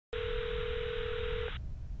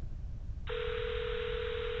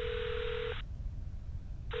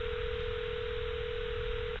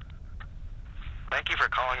Thank you for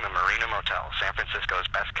calling the Marina Motel, San Francisco's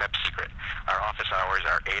best-kept secret. Our office hours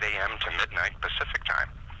are 8 a.m. to midnight Pacific time.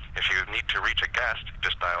 If you need to reach a guest,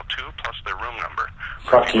 just dial 2 plus their room number.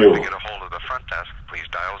 Or if you'd like to get a hold of the front desk, please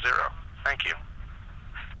dial 0. Thank you.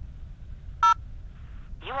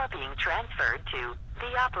 You are being transferred to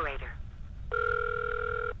the operator.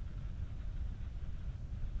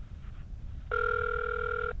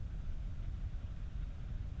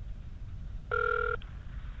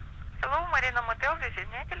 Hello, Marina Motel, this is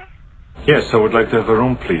Natalie. Yes, I would like to have a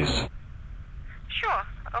room, please. Sure.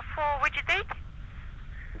 For which date?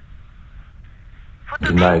 For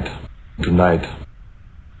Tonight. Tonight.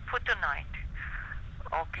 For tonight.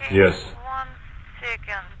 Okay. Yes. 1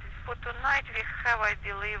 second. For tonight we have, I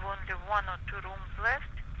believe, only 1 or 2 rooms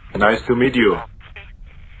left. Nice to meet you. Okay.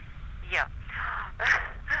 Yeah.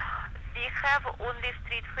 We have only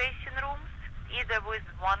street-facing rooms, either with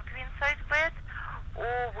 1 queen-size bed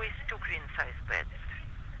or with 2 queen-size beds.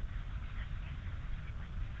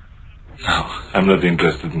 No, I'm not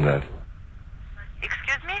interested in that.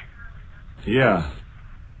 Excuse me? Yeah.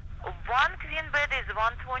 1 queen bed is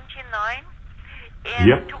 129, and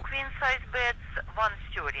Yep. 2 queen-size beds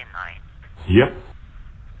 139. Yep.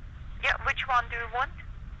 Yeah, which one do you want?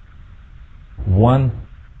 One.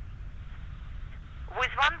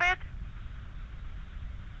 With 1 bed?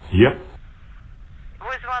 Yep.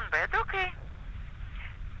 With 1 bed, okay.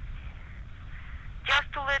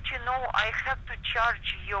 Just to let you know, I have to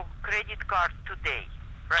charge your credit card today,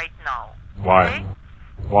 right now. Why? Okay?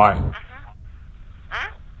 Why?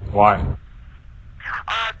 Why?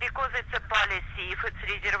 Because it's a policy. If it's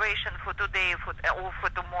reservation for today or for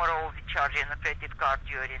tomorrow, we charge in a credit card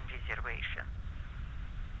during reservation.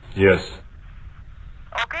 Yes.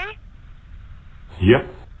 Okay? Yep.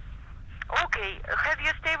 Okay. Have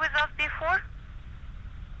you stayed with us before?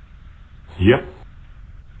 Yep.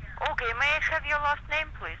 Okay. May I have your last name,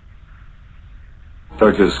 please?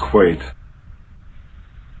 Douglas Quaid.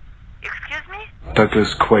 Excuse me?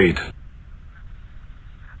 Douglas Quaid.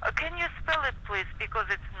 Can you spell it, please, because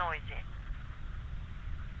it's noisy?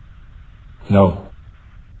 No.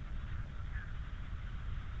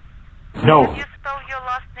 No. Can you spell your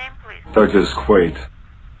last name, please? Douglas Quaid.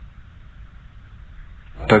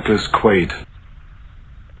 Douglas Quaid.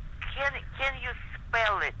 Can you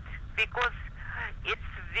spell it? Because it's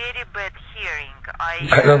very bad hearing.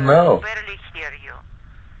 I don't know. Barely hear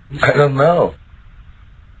you. I don't know.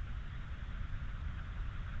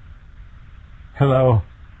 Hello.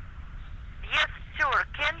 Yes, sir.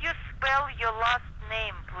 Can you spell your last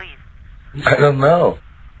name, please? I don't know.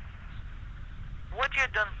 What you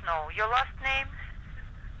don't know? Your last name?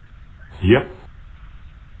 Yep.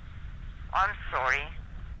 I'm sorry.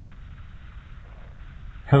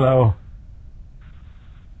 Hello.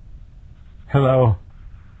 Hello.